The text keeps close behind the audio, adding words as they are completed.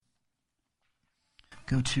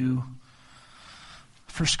go to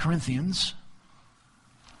 1 Corinthians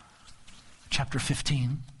chapter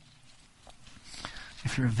 15.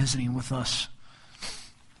 If you're visiting with us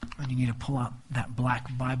and you need to pull out that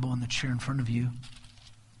black Bible in the chair in front of you,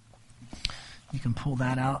 you can pull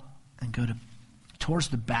that out and go towards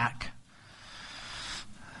the back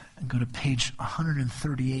and go to page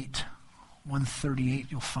 138. 138,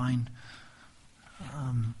 you'll find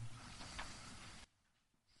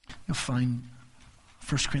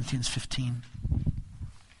 1 Corinthians 15.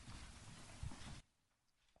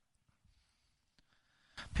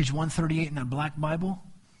 Page 138 in that black Bible.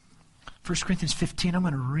 1 Corinthians 15, I'm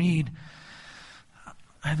going to read,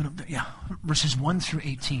 I have it up there, verses 1 through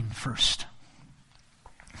 18 first.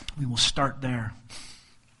 We will start there.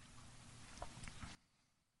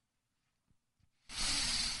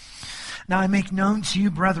 Now I make known to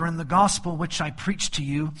you, brethren, the gospel which I preached to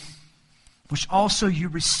you, which also you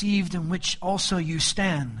received, in which also you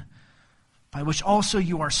stand, by which also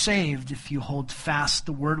you are saved, if you hold fast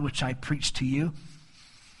the word which I preached to you,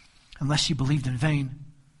 unless you believed in vain.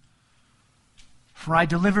 For I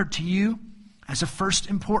delivered to you as of first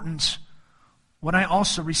importance what I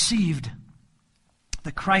also received,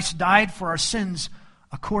 that Christ died for our sins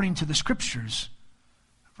according to the Scriptures.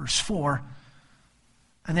 Verse 4,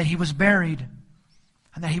 and that he was buried,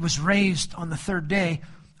 and that he was raised on the third day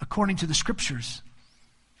according to the Scriptures,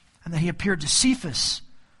 and that he appeared to Cephas,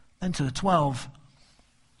 then to the 12.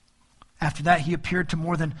 After that he appeared to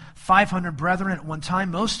more than 500 brethren at one time,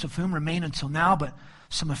 most of whom remain until now, but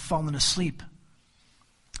some have fallen asleep.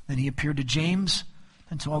 Then he appeared to James,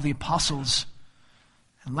 and to all the apostles.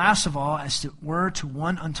 And last of all, as it were to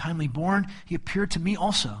one untimely born, he appeared to me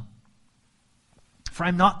also. For I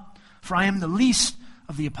am the least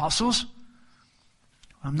of the apostles.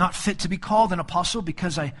 I'm not fit to be called an apostle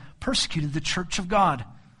because I persecuted the church of God.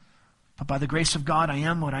 But by the grace of God I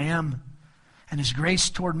am what I am, and his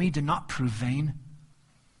grace toward me did not prove vain.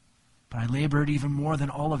 But I labored even more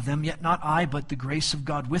than all of them, yet not I, but the grace of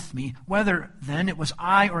God with me. Whether then it was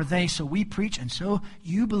I or they, so we preach, and so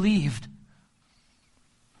you believed.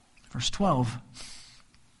 Verse 12.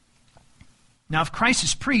 Now if Christ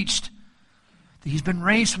is preached that he's been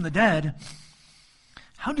raised from the dead,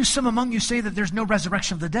 how do some among you say that there's no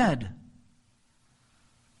resurrection of the dead?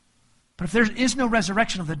 But if there is no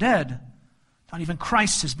resurrection of the dead, not even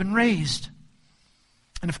Christ has been raised.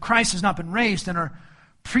 And if Christ has not been raised, then our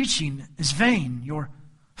preaching is vain. Your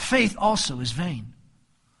faith also is vain.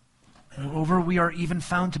 Moreover, we are even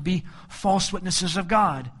found to be false witnesses of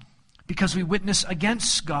God, because we witness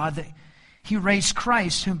against God that he raised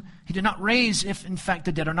Christ, whom he did not raise, if in fact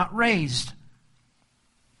the dead are not raised.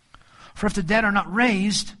 For if the dead are not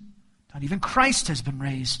raised, not even Christ has been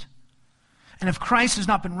raised. And if Christ has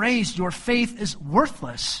not been raised, your faith is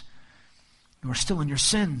worthless. You are still in your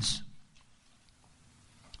sins.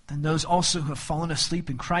 Then those also who have fallen asleep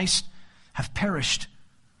in Christ have perished.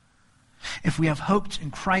 If we have hoped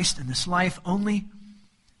in Christ in this life only,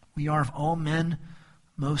 we are of all men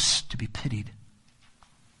most to be pitied.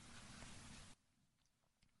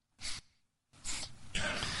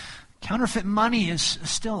 Counterfeit money is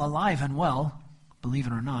still alive and well, believe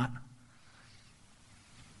it or not.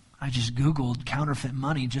 I just Googled counterfeit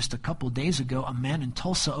money just a couple days ago. A man in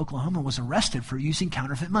Tulsa, Oklahoma was arrested for using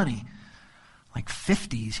counterfeit money. Like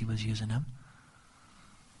 50s he was using them.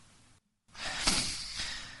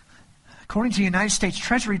 According to the United States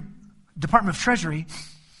Department of Treasury,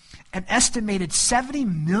 an estimated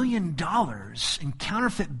 $70 million in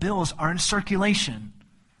counterfeit bills are in circulation,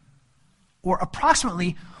 or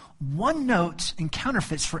approximately one note in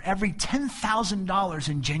counterfeits for every $10,000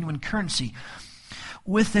 in genuine currency,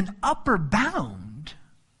 with an upper bound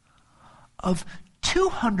of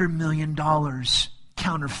 $200 million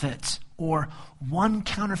counterfeit, or one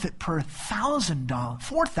counterfeit per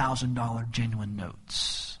 $4,000 genuine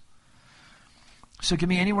notes. So give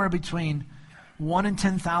me anywhere between 1 in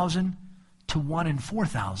 10,000 to 1 in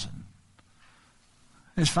 4,000.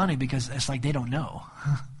 It's funny because it's like they don't know.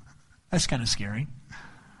 That's kind of scary.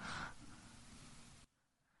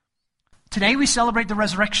 Today we celebrate the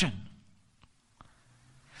resurrection.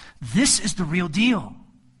 This is the real deal.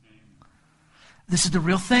 This is the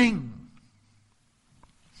real thing.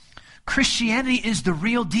 Christianity is the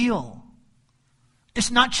real deal.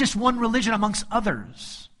 It's not just one religion amongst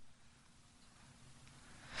others.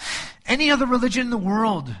 Any other religion in the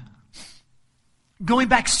world, going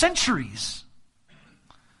back centuries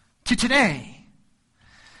to today,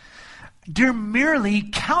 they're merely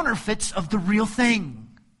counterfeits of the real thing.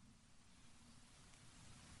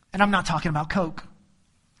 And I'm not talking about Coke.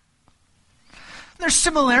 There's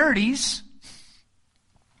similarities.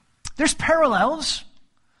 There's parallels.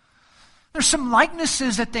 There's some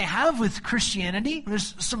likenesses that they have with Christianity.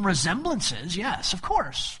 There's some resemblances, yes, of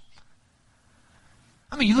course.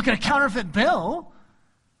 I mean, you look at a counterfeit bill,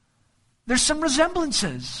 there's some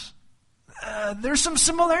resemblances. There's some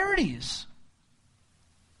similarities.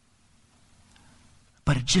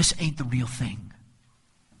 But it just ain't the real thing.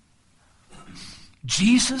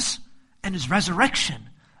 Jesus and his resurrection,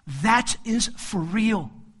 that is for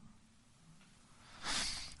real.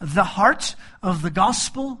 The heart of the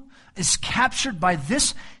gospel is captured by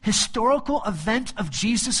this historical event of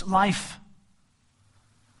Jesus' life.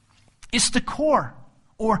 It's the core,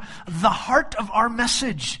 or the heart of our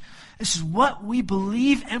message. This is what we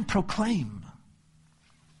believe and proclaim.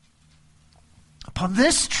 Upon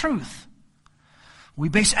this truth, we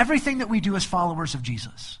base everything that we do as followers of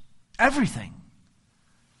Jesus. Everything.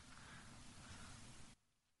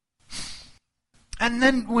 And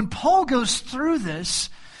then when Paul goes through this,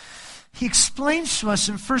 he explains to us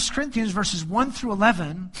in 1 Corinthians verses 1 through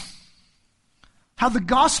 11 how the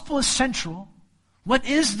gospel is central. What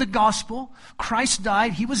is the gospel? Christ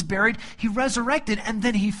died, he was buried, he resurrected, and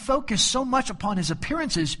then he focused so much upon his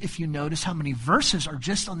appearances. If you notice how many verses are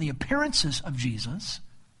just on the appearances of Jesus.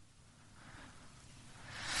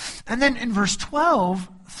 And then in verse 12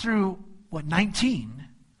 through, 19,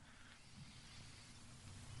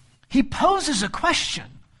 he poses a question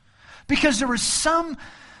because there were some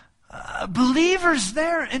believers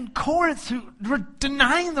there in Corinth who were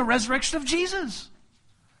denying the resurrection of Jesus.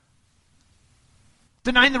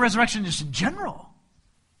 Denying the resurrection just in general.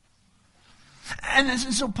 And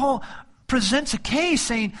so Paul presents a case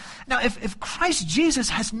saying, now if Christ Jesus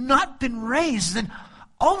has not been raised, then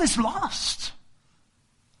all is lost.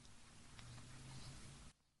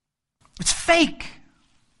 It's fake.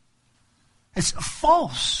 It's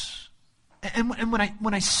false. And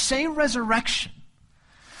when I say resurrection,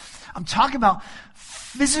 I'm talking about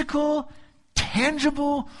physical,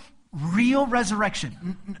 tangible, real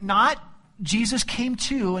resurrection. Not Jesus came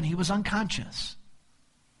to and he was unconscious.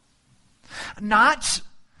 Not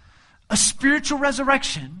a spiritual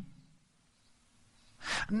resurrection.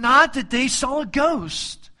 Not that they saw a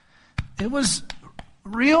ghost. It was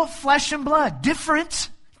real flesh and blood. Different,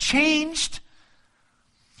 changed.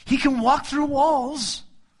 He can walk through walls.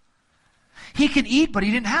 He can eat, but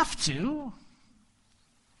he didn't have to.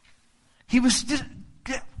 He was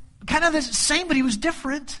kind of the same, but he was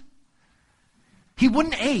different. He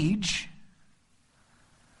wouldn't age.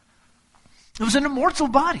 It was an immortal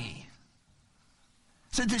body.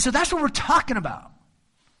 So that's what we're talking about.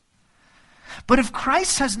 But if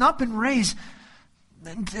Christ has not been raised,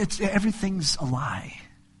 then everything's a lie.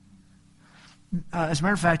 As a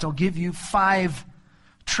matter of fact, I'll give you 5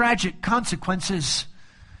 tragic consequences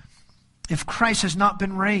if Christ has not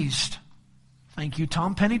been raised. Thank you,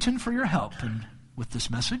 Tom Pennington, for your help with this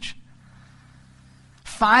message.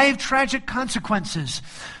 5 tragic consequences.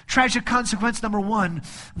 Tragic consequence number 1,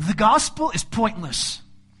 the gospel is pointless.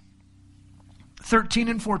 13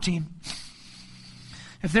 and 14.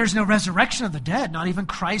 If there's no resurrection of the dead, not even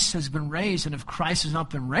Christ has been raised, and if Christ has not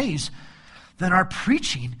been raised, then our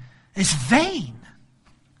preaching is vain.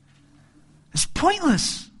 It's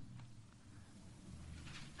pointless.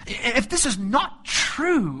 If this is not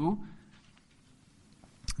true,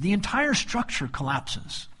 the entire structure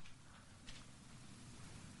collapses.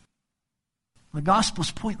 The gospel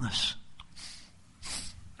is pointless.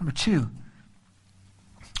 Number 2,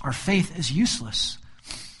 our faith is useless.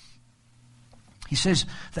 He says,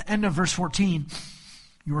 the end of verse 14,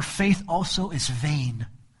 your faith also is vain.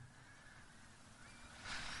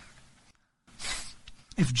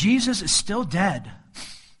 If Jesus is still dead,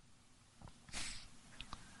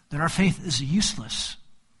 then our faith is useless.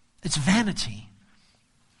 It's vanity.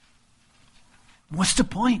 What's the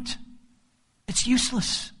point? It's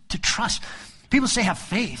useless to trust. People say have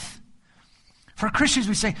faith. For Christians,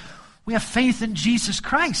 we say we have faith in Jesus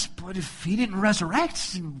Christ. But if he didn't resurrect,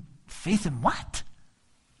 faith in what?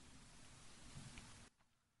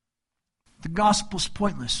 The gospel's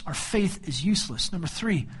pointless. Our faith is useless. Number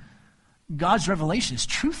 3, God's revelation is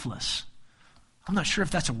truthless. I'm not sure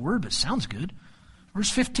if that's a word, but it sounds good. Verse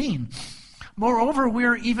 15. Moreover, we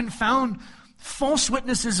are even found false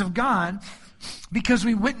witnesses of God, because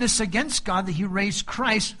we witness against God that he raised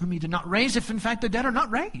Christ, whom he did not raise, if in fact the dead are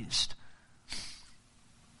not raised.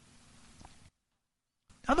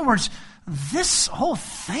 In other words, this whole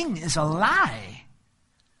thing is a lie.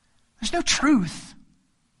 There's no truth.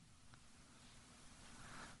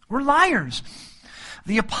 We're liars.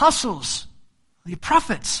 The apostles, the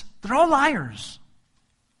prophets, they're all liars.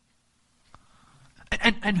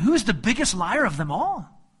 And who's the biggest liar of them all?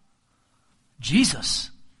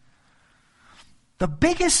 Jesus. The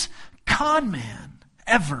biggest con man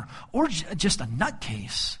ever, or just a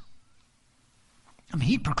nutcase. I mean,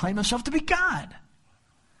 he proclaimed himself to be God.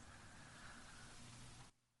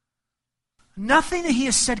 Nothing that he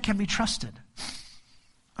has said can be trusted.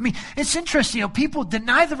 I mean, it's interesting, people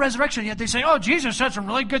deny the resurrection, yet they say, oh, Jesus said some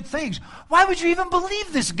really good things. Why would you even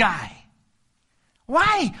believe this guy?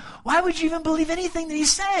 Why? Why would you even believe anything that he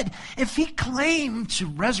said? If he claimed to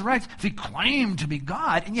resurrect, if he claimed to be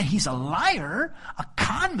God, and yet he's a liar, a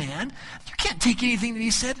con man, you can't take anything that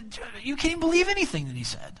he said. You can't even believe anything that he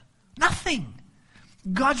said. Nothing.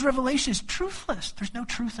 God's revelation is truthless. There's no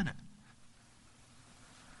truth in it.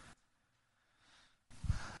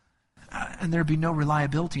 And there'd be no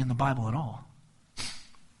reliability in the Bible at all.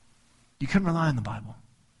 You couldn't rely on the Bible.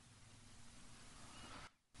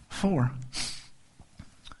 4,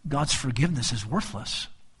 God's forgiveness is worthless.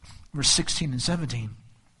 Verse 16 and 17.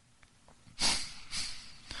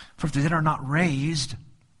 For if the dead are not raised,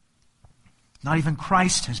 not even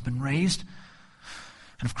Christ has been raised.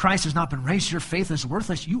 And if Christ has not been raised, your faith is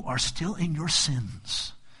worthless. You are still in your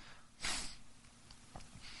sins.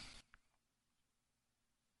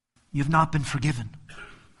 You have not been forgiven.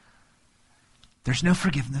 There's no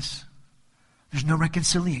forgiveness. There's no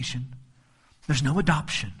reconciliation. There's no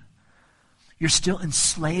adoption. You're still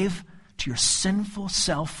enslaved to your sinful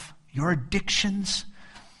self, your addictions,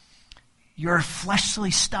 your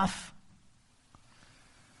fleshly stuff.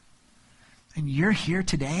 And you're here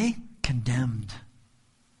today condemned.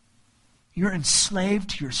 You're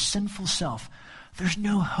enslaved to your sinful self. There's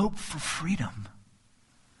no hope for freedom.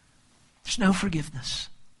 There's no forgiveness.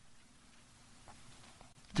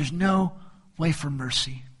 There's no way for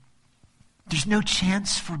mercy. There's no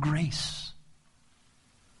chance for grace.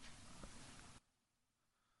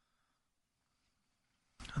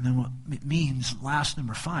 And then what it means, last,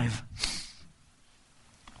 number 5,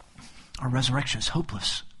 our resurrection is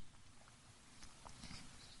hopeless.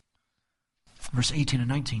 Verse 18 and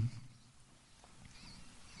 19.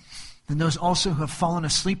 Then those also who have fallen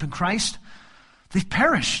asleep in Christ, they've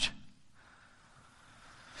perished.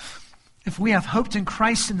 If we have hoped in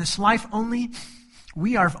Christ in this life only,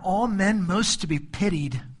 we are of all men most to be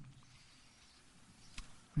pitied.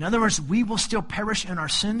 In other words, we will still perish in our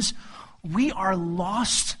sins. We are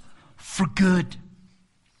lost for good.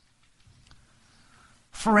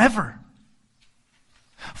 Forever.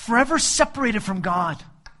 Forever separated from God.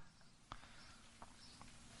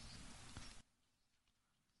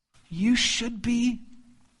 You should be,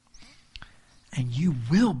 and you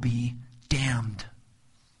will be damned.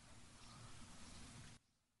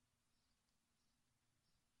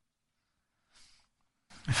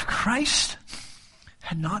 If Christ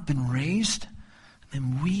had not been raised,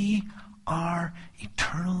 then we are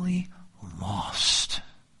eternally lost.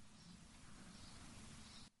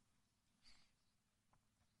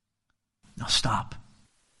 Now stop.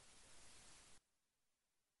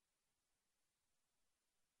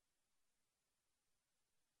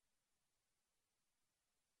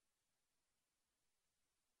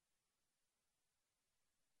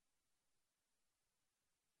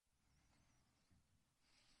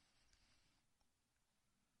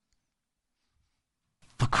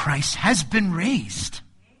 But Christ has been raised.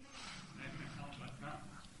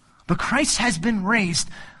 But Christ has been raised.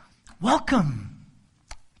 Welcome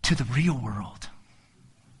to the real world.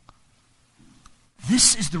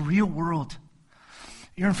 This is the real world.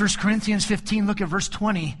 You're in 1 Corinthians 15, look at verse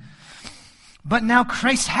 20. But now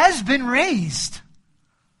Christ has been raised.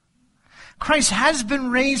 Christ has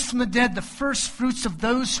been raised from the dead, the first fruits of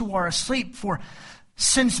those who are asleep. For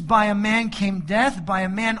since by a man came death, by a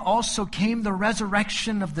man also came the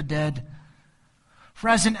resurrection of the dead. For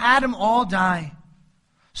as in Adam all die,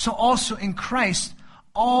 so also in Christ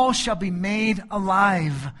all shall be made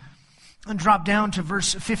alive. And drop down to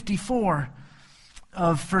verse 54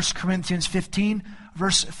 of 1 Corinthians 15,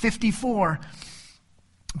 verse 54.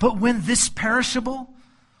 But when this perishable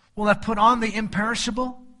will have put on the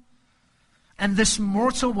imperishable, and this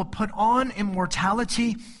mortal will put on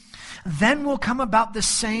immortality, then will come about the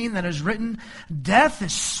saying that is written, death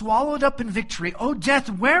is swallowed up in victory. O death,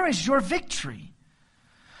 where is your victory?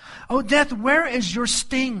 O death, where is your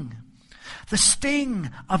sting? The sting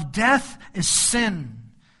of death is sin,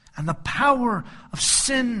 and the power of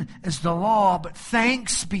sin is the law. But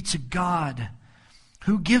thanks be to God,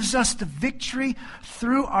 who gives us the victory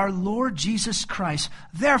through our Lord Jesus Christ.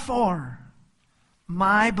 Therefore,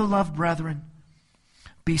 my beloved brethren,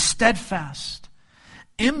 be steadfast,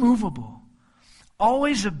 immovable,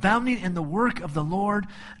 always abounding in the work of the Lord,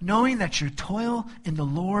 knowing that your toil in the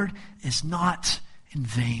Lord is not in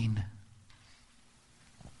vain.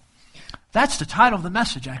 That's the title of the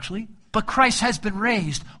message, actually. but Christ has been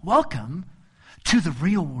raised. Welcome to the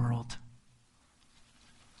real world.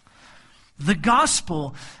 The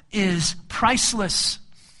gospel is priceless.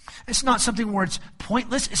 It's not something where it's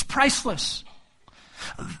pointless, it's priceless.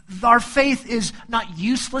 Our faith is not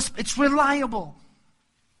useless, it's reliable.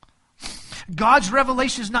 God's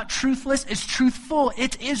revelation is not truthless, it's truthful.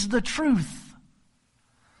 It is the truth.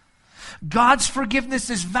 God's forgiveness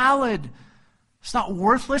is valid. It's not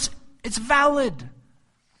worthless, it's valid.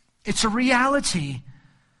 It's a reality.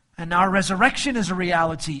 And our resurrection is a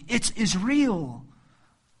reality. It is real.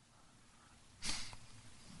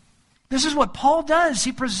 This is what Paul does.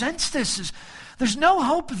 He presents this as there's no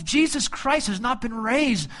hope if Jesus Christ has not been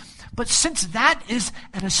raised. But since that is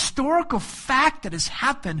an historical fact that has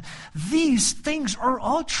happened, these things are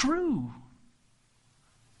all true.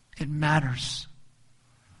 It matters.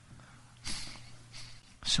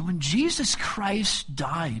 So when Jesus Christ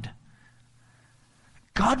died,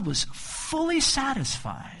 God was fully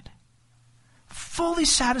satisfied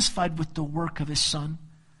with the work of his Son.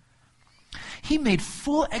 He made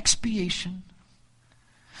full expiation.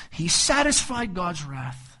 He satisfied God's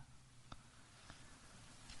wrath.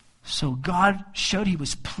 So God showed he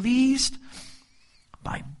was pleased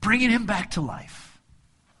by bringing him back to life.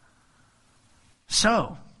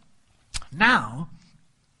 So, now,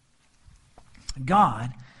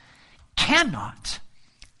 God cannot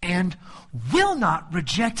and will not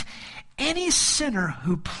reject any sinner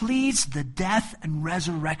who pleads the death and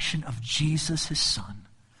resurrection of Jesus, his Son.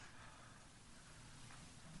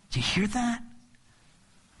 Do you hear that?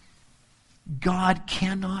 God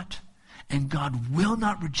cannot and God will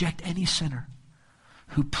not reject any sinner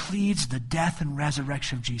who pleads the death and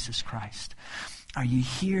resurrection of Jesus Christ. Are you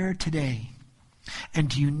here today? And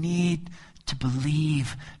do you need to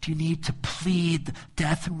believe? Do you need to plead the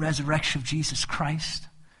death and resurrection of Jesus Christ?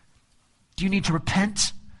 Do you need to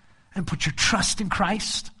repent and put your trust in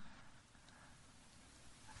Christ?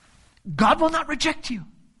 God will not reject you.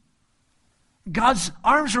 God's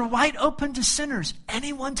arms are wide open to sinners,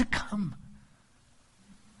 anyone to come.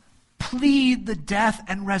 Plead the death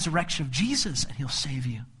and resurrection of Jesus, and he'll save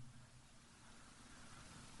you.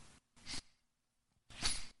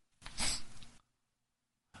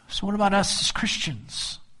 So what about us as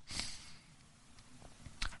Christians?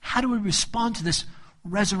 How do we respond to this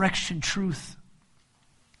resurrection truth?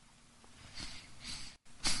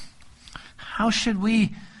 How should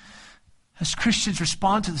we, as Christians,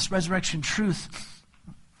 respond to this resurrection truth?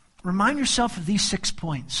 Remind yourself of these 6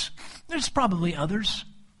 points. There's probably others,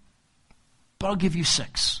 but I'll give you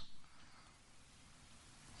 6.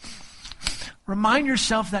 Remind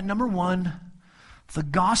yourself that, number 1, the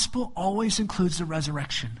gospel always includes the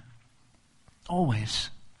resurrection. Always.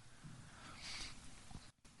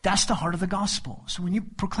 That's the heart of the gospel. So when you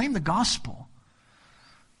proclaim the gospel,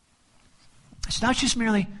 it's not just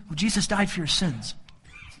merely, well, Jesus died for your sins.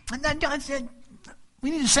 And then God said,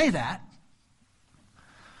 we need to say that.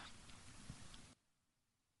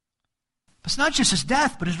 It's not just his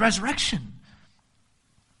death, but his resurrection.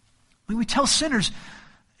 When we tell sinners,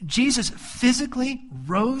 Jesus physically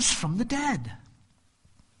rose from the dead.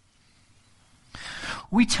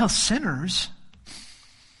 We tell sinners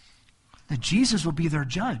that Jesus will be their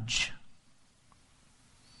judge.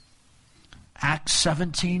 Acts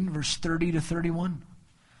 17, verse 30 to 31.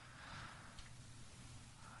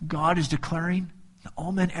 God is declaring that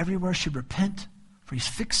all men everywhere should repent, for he's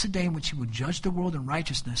fixed the day in which he will judge the world in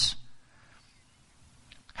righteousness,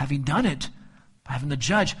 having done it by having the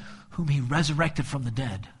judge whom he resurrected from the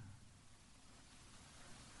dead.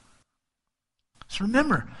 So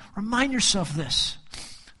remember, remind yourself this.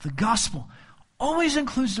 The gospel always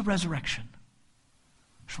includes the resurrection.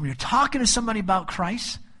 So when you're talking to somebody about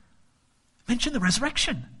Christ, mention the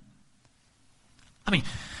resurrection. I mean,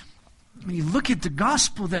 when you look at the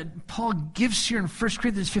gospel that Paul gives here in 1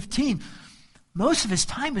 Corinthians 15, most of his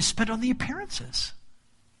time is spent on the appearances.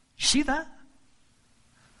 You see that?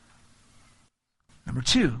 Number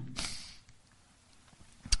 2,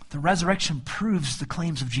 the resurrection proves the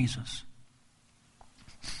claims of Jesus.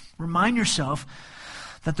 Remind yourself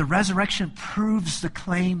that the resurrection proves the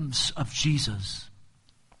claims of Jesus.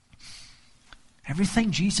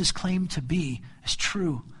 Everything Jesus claimed to be is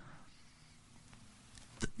true.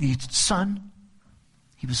 The Son,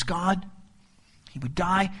 he was God, he would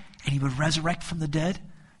die, and he would resurrect from the dead.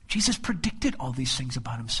 Jesus predicted all these things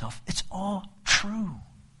about himself. It's all true.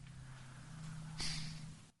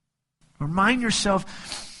 Remind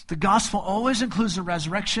yourself the gospel always includes the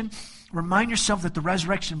resurrection. Remind yourself that the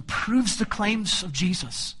resurrection proves the claims of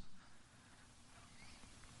Jesus.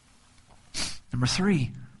 Number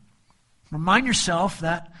 3, remind yourself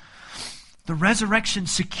that The resurrection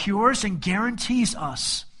secures and guarantees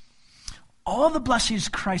us all the blessings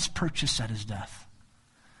Christ purchased at his death.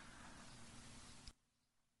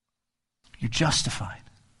 You're justified.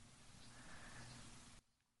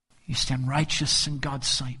 You stand righteous in God's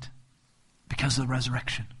sight because of the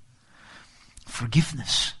resurrection.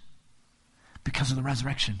 Forgiveness because of the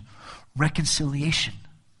resurrection. Reconciliation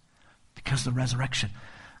because of the resurrection.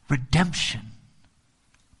 Redemption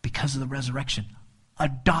because of the resurrection.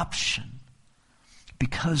 Adoption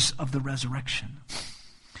because of the resurrection.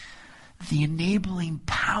 The enabling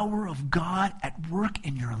power of God at work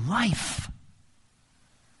in your life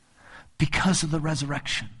because of the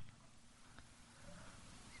resurrection.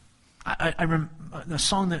 I remember the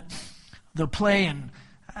song that they'll play, and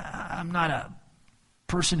I'm not a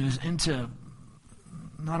person who's into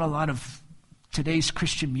not a lot of today's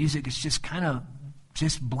Christian music. It's just kind of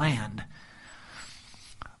just bland.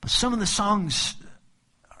 But some of the songs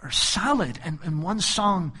are solid, and one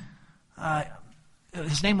song,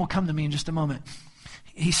 his name will come to me in just a moment.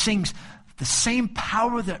 He sings, the same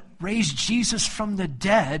power that raised Jesus from the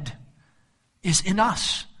dead is in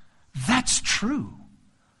us. That's true.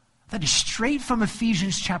 That is straight from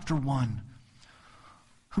Ephesians chapter 1.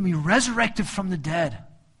 Whom he resurrected from the dead.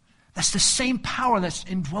 That's the same power that's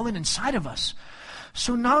indwelling inside of us.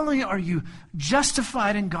 So not only are you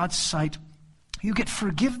justified in God's sight, you get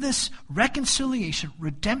forgiveness, reconciliation,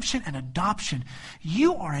 redemption, and adoption.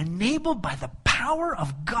 You are enabled by the power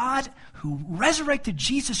of God who resurrected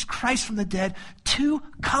Jesus Christ from the dead to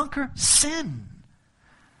conquer sin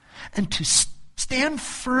and to stand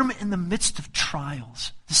firm in the midst of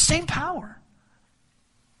trials. The same power.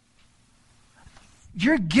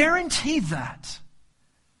 You're guaranteed that.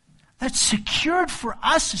 That's secured for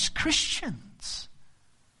us as Christians.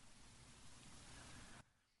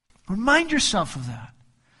 Remind yourself of that.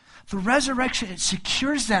 The resurrection, it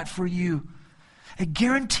secures that for you. It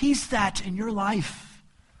guarantees that in your life.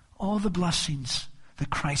 All the blessings that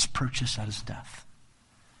Christ purchased at his death.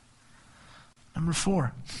 Number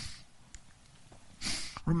 4.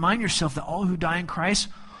 Remind yourself that all who die in Christ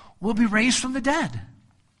will be raised from the dead.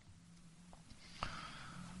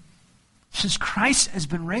 Since Christ has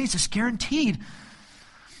been raised, it's guaranteed.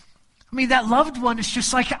 I mean, that loved one is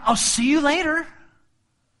just like, I'll see you later.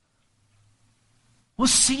 We'll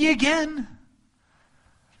see you again.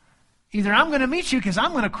 Either I'm going to meet you because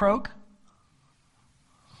I'm going to croak,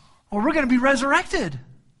 or we're going to be resurrected.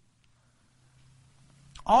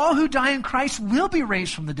 All who die in Christ will be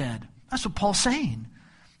raised from the dead. That's what Paul's saying.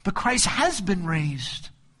 But Christ has been raised.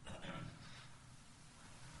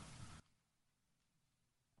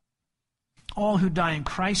 All who die in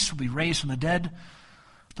Christ will be raised from the dead.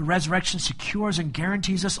 The resurrection secures and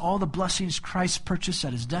guarantees us all the blessings Christ purchased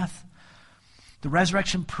at his death. The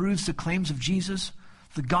resurrection proves the claims of Jesus.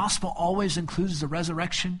 The gospel always includes the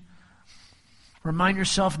resurrection. Remind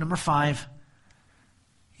yourself, number 5,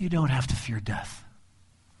 you don't have to fear death.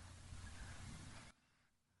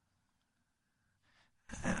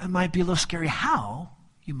 It might be a little scary how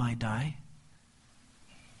you might die.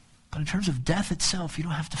 But in terms of death itself, you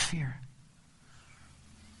don't have to fear.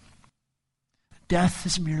 Death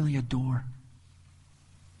is merely a door.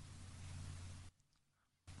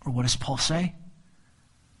 Or what does Paul say?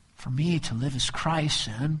 For me to live is Christ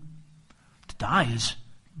and to die is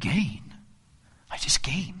gain. I just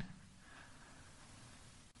gain.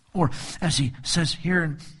 Or as he says here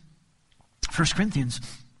in 1 Corinthians,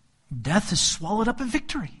 death is swallowed up in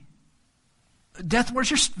victory. Death,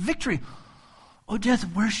 where's your victory? Oh, death,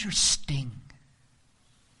 where's your sting?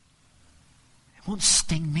 It won't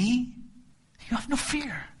sting me. You have no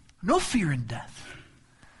fear. No fear in death.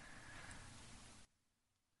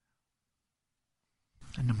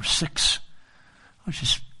 And number 6, which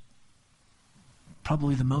is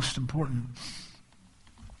probably the most important,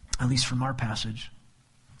 at least from our passage,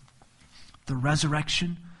 the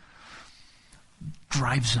resurrection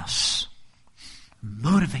drives us,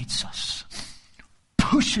 motivates us,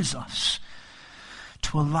 pushes us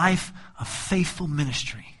to a life of faithful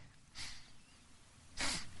ministry.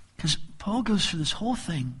 Because Paul goes through this whole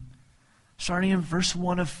thing, starting in verse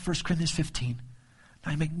 1 of 1 Corinthians 15.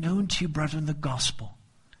 I make known to you, brethren, the gospel.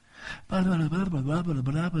 And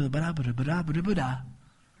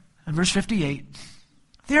verse 58,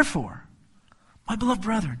 therefore, my beloved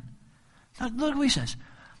brethren, now look what he says,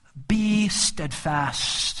 be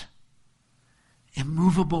steadfast,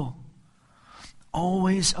 immovable,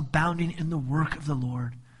 always abounding in the work of the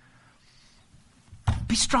Lord.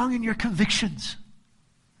 Be strong in your convictions.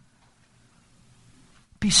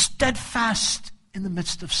 Be steadfast in the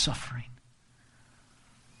midst of suffering.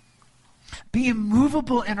 Be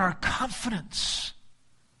immovable in our confidence.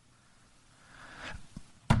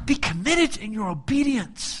 Be committed in your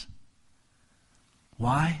obedience.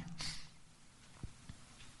 Why?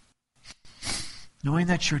 Knowing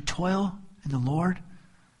that your toil in the Lord,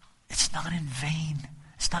 it's not in vain.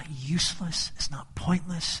 It's not useless. It's not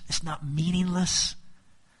pointless. It's not meaningless.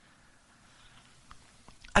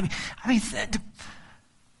 I mean,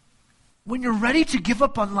 when you're ready to give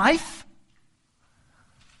up on life,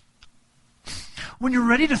 when you're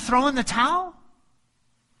ready to throw in the towel,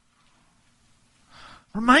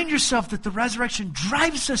 remind yourself that the resurrection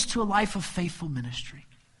drives us to a life of faithful ministry.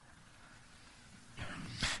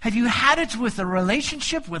 Have you had it with a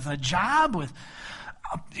relationship, with a job,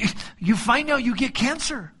 you find out you get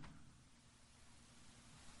cancer.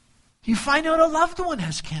 You find out a loved one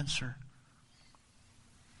has cancer.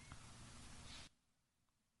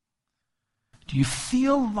 Do you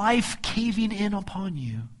feel life caving in upon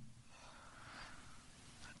you?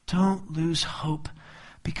 Don't lose hope,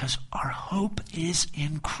 because our hope is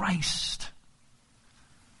in Christ.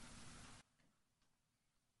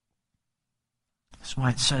 That's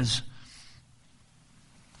why it says,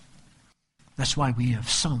 that's why we have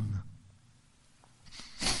sung.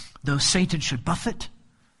 Though Satan should buffet,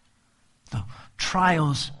 though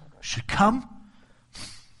trials should come,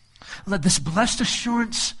 let this blessed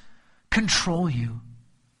assurance control you.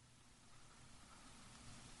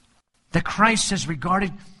 That Christ has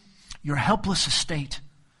regarded your helpless estate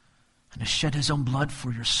and has shed his own blood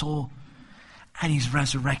for your soul, and he's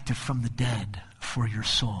resurrected from the dead for your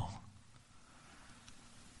soul.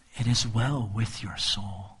 It is well with your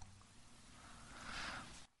soul.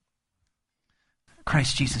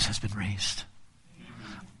 Christ Jesus has been raised.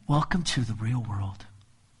 Welcome to the real world.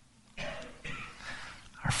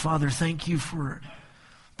 Our Father, thank you for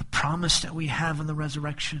the promise that we have in the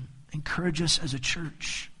resurrection. Encourage us as a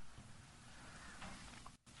church.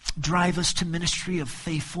 Drive us to ministry of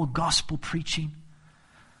faithful gospel preaching,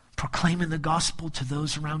 proclaiming the gospel to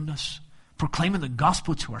those around us, proclaiming the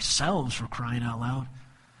gospel to ourselves, for crying out loud.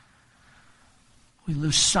 We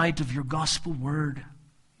lose sight of your gospel word.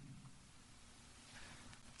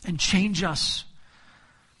 And change us.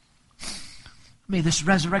 May this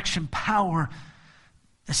resurrection power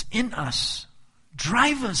that's in us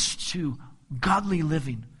drive us to godly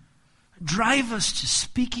living. Drive us to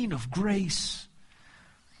speaking of grace.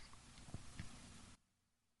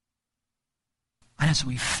 And as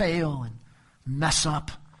we fail and mess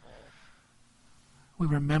up, we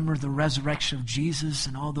remember the resurrection of Jesus,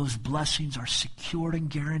 and all those blessings are secured and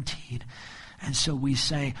guaranteed. And so we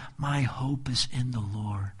say, my hope is in the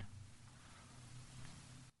Lord.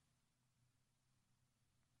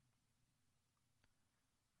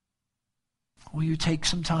 Will you take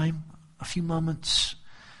some time, a few moments,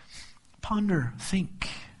 ponder, think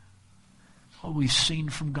what we've seen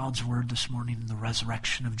from God's word this morning in the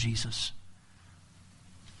resurrection of Jesus.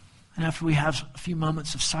 And after we have a few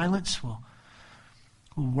moments of silence, we'll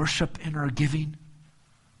worship in our giving.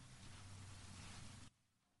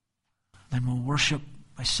 Then we'll worship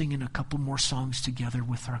by singing a couple more songs together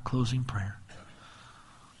with our closing prayer.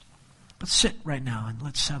 But sit right now and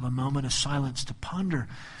let's have a moment of silence to ponder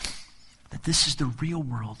that this is the real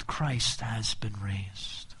world. Christ has been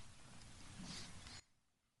raised.